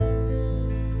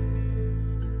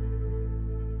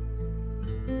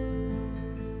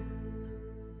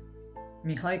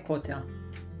Mihai Cotea.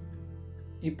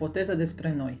 Ipoteză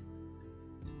despre noi.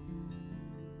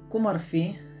 Cum ar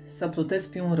fi să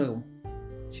plutesc pe un râu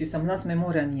și să-mi las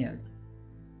memoria în el?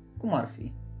 Cum ar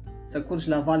fi să curgi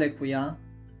la vale cu ea,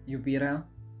 iubirea,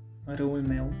 în râul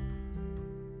meu,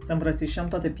 să îmbrățișăm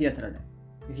toate pietrele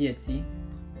vieții,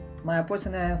 mai apoi să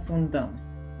ne afundăm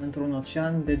într-un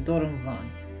ocean de dor în van,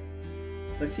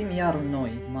 să fim iar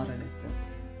noi marele tot?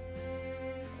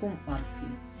 Cum ar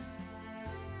fi?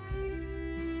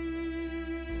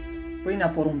 Pâinea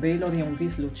porumbeilor e un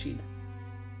vis lucid.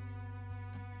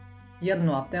 Ieri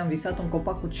noapte am visat un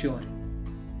copac cu ciori.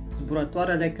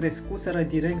 Zburătoarele crescuseră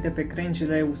direct de pe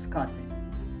crengile uscate,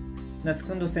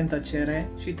 născându-se în tăcere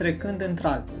și trecând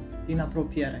într-altul, din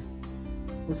apropiere,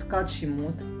 uscat și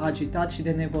mut, agitat și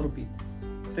de nevorbit,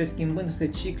 preschimbându-se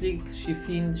ciclic și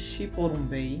fiind și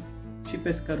porumbei, și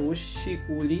pescăruși, și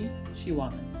ulii, și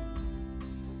oameni.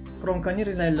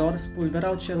 Croncănirile lor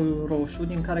spulberau cerul roșu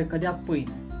din care cădea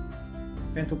pâine,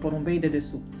 pentru porumbei de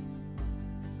desubt,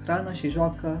 hrană și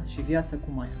joacă și viață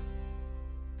cu Maia,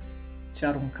 ce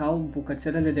aruncau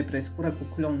bucățelele de prescură cu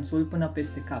clonțul până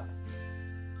peste cap,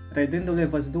 redându-le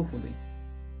văzduhului,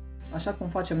 așa cum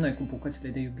facem noi cu bucățile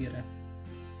de iubire,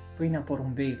 pâinea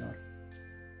porumbeilor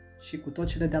și cu tot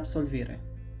cele de absolvire,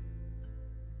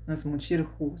 în smuciri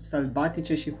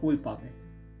sălbatice și hulpave,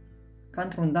 ca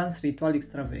într-un dans ritual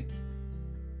extravechi.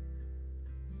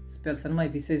 Sper să nu mai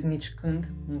visez nici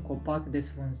când un copac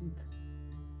desfrunzit.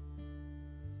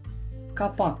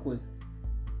 Capacul.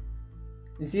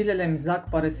 Zilele-mi zac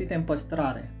părăsite în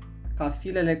păstrare, ca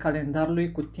filele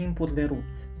calendarului cu timpuri de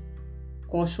rupt.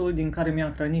 Coșul din care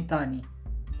mi-am hrănit anii,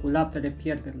 cu laptele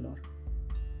pierderilor.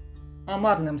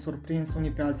 Amar ne-am surprins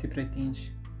unii pe alții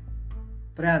pretinși,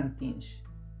 prea întinși,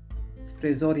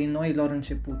 spre zorii noilor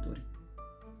începuturi.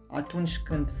 Atunci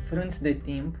când, frânți de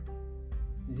timp,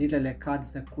 zilele cad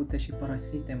zăcute și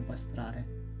părăsite în păstrare,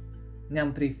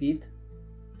 ne-am privit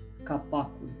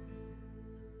capacul.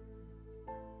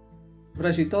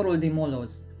 Vrăjitorul din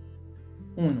moloz.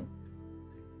 1.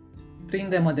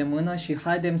 Prinde-mă de mână și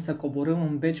haidem să coborâm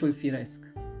în beciul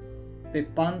firesc, pe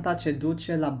panta ce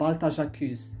duce la Balta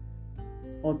Jacuz,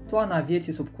 o toană a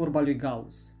vieții sub curba lui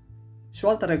Gauss. Și o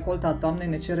altă recoltă a toamnei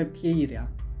ne cere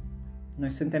pieirea. Noi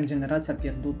suntem generația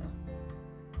pierdută.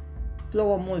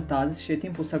 Plouă mult azi și e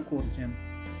timpul să curgem.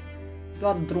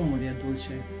 Doar drumul e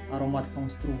dulce, aromat ca un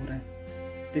struvure.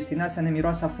 Destinația ne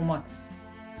miroase a fumat.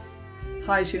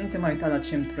 Hai și nu te mai uita la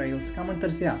chemtrails, că am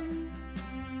întârziat.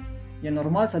 E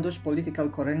normal să aduci political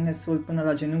correctness-ul până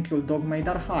la genunchiul dogmei,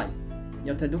 dar hai,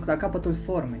 eu te duc la capătul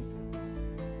formei.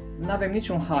 N-avem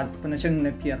niciun haz până ce nu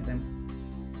ne pierdem.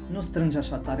 Nu strânge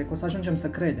așa tare, că o să ajungem să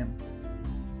credem.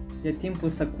 E timpul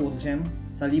să curgem,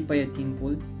 să lipăie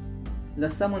timpul,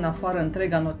 lăsăm în afară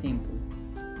întreg anotimpul.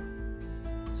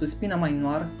 Suspina mai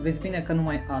noar, vezi bine că nu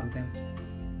mai ardem.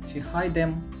 Și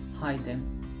haidem.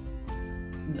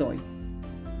 2.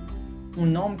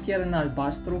 Un om pierd în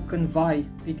albastru când, vai,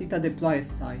 pitită de ploaie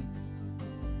stai.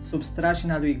 Sub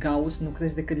strașina lui Gauss nu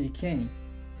crezi decât lichenii,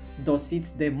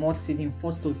 dosiți de morții din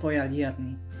fostul toi al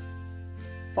iernii.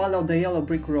 Follow the yellow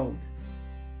brick road.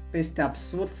 Peste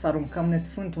absurd să aruncăm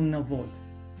nesfântul năvod.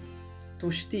 Tu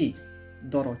știi,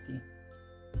 Dorothy,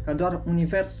 că doar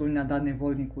universul ne-a dat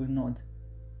nevolnicul nod.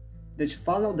 Deci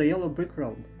follow the yellow brick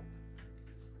road.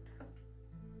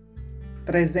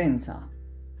 Prezența.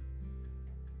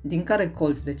 Din care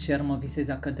colț de cer mă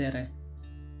visezi a cădere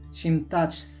și-mi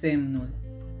taci semnul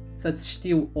să-ți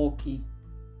știu ochii?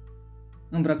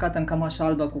 Îmbrăcată în cămașa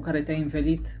albă cu care te-ai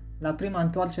învelit, la prima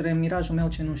întoarcere în mirajul meu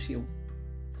cenușiu,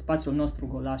 spațiul nostru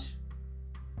golaș.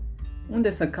 Unde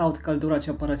să caut căldura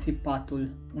ce-a părăsit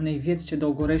patul unei vieți ce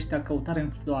dogorește a căutare în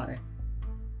floare,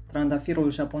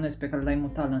 trandafirul japonez pe care l-ai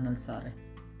mutat la înălțare,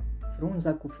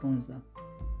 frunza cu frunza,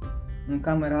 în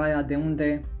camera aia de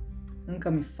unde încă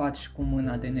mi faci cu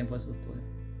mâna de nevăzutul,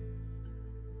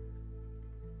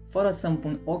 fără să-mi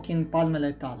pun ochii în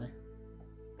palmele tale.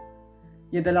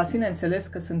 E de la sine înțeles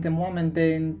că suntem oameni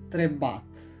de întrebat.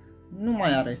 Nu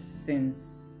mai are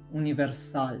sens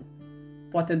universal.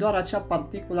 Poate doar acea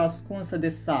particulă ascunsă de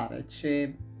sare,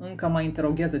 ce încă mai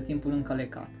interoghează timpul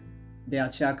încălecat, de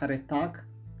aceea care tac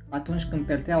atunci când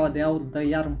perteaua de aur dă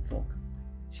iar în foc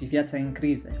și viața e în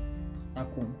crize,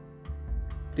 acum.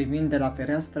 Privind de la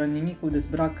fereastră, nimicul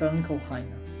dezbracă încă o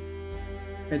haină.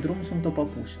 Pe drum sunt o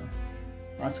păpușă.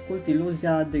 Ascult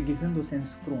iluzia deghizându-se în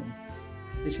scrum.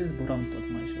 De ce zburăm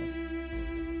tot mai jos?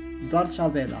 Doar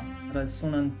ceavela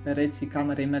răsună în pereții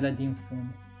camerei mele din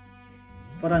fum.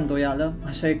 Fără îndoială,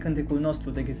 așa e cântecul nostru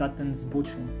deghizat în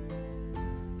zbucium.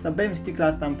 Să bem sticla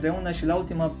asta împreună și la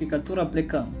ultima picătură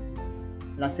plecăm.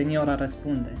 La seniora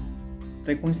răspunde: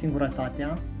 precum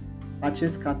singurătatea,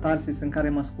 acest catarsis în care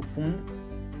mă scufund,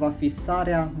 va fi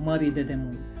sarea mării de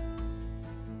demult.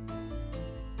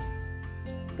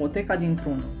 Poteca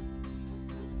dintr-unul.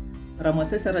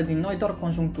 Rămăseseră din noi doar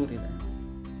conjuncturile.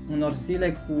 Unor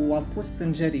zile cu apus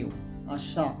sângeriu,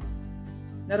 așa,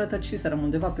 ne rătăciserăm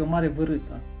undeva pe o mare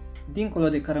vârâtă, dincolo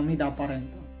de cărămida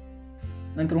aparentă,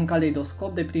 într-un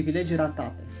caleidoscop de privilegii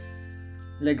ratate,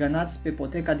 legănați pe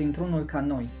poteca dintr-unul ca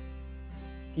noi.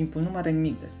 Timpul nu mai are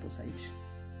nimic de spus aici.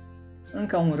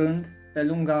 Încă un rând pe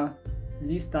lunga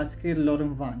lista scrierilor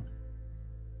în van.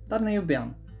 Dar ne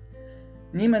iubeam.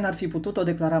 Nimeni n-ar fi putut-o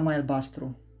declara mai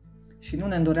albastru și nu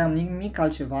ne doream nimic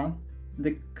altceva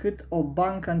decât o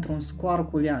bancă într-un scoar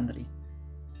cu leandri,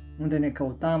 unde ne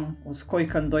căutam o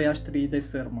scoică în 2 aștri de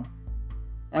sârmă,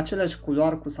 aceleași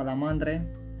culoari cu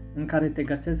salamandre în care te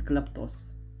găsesc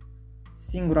lăptos.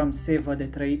 Singura-mi sevă de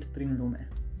trăit prin lume.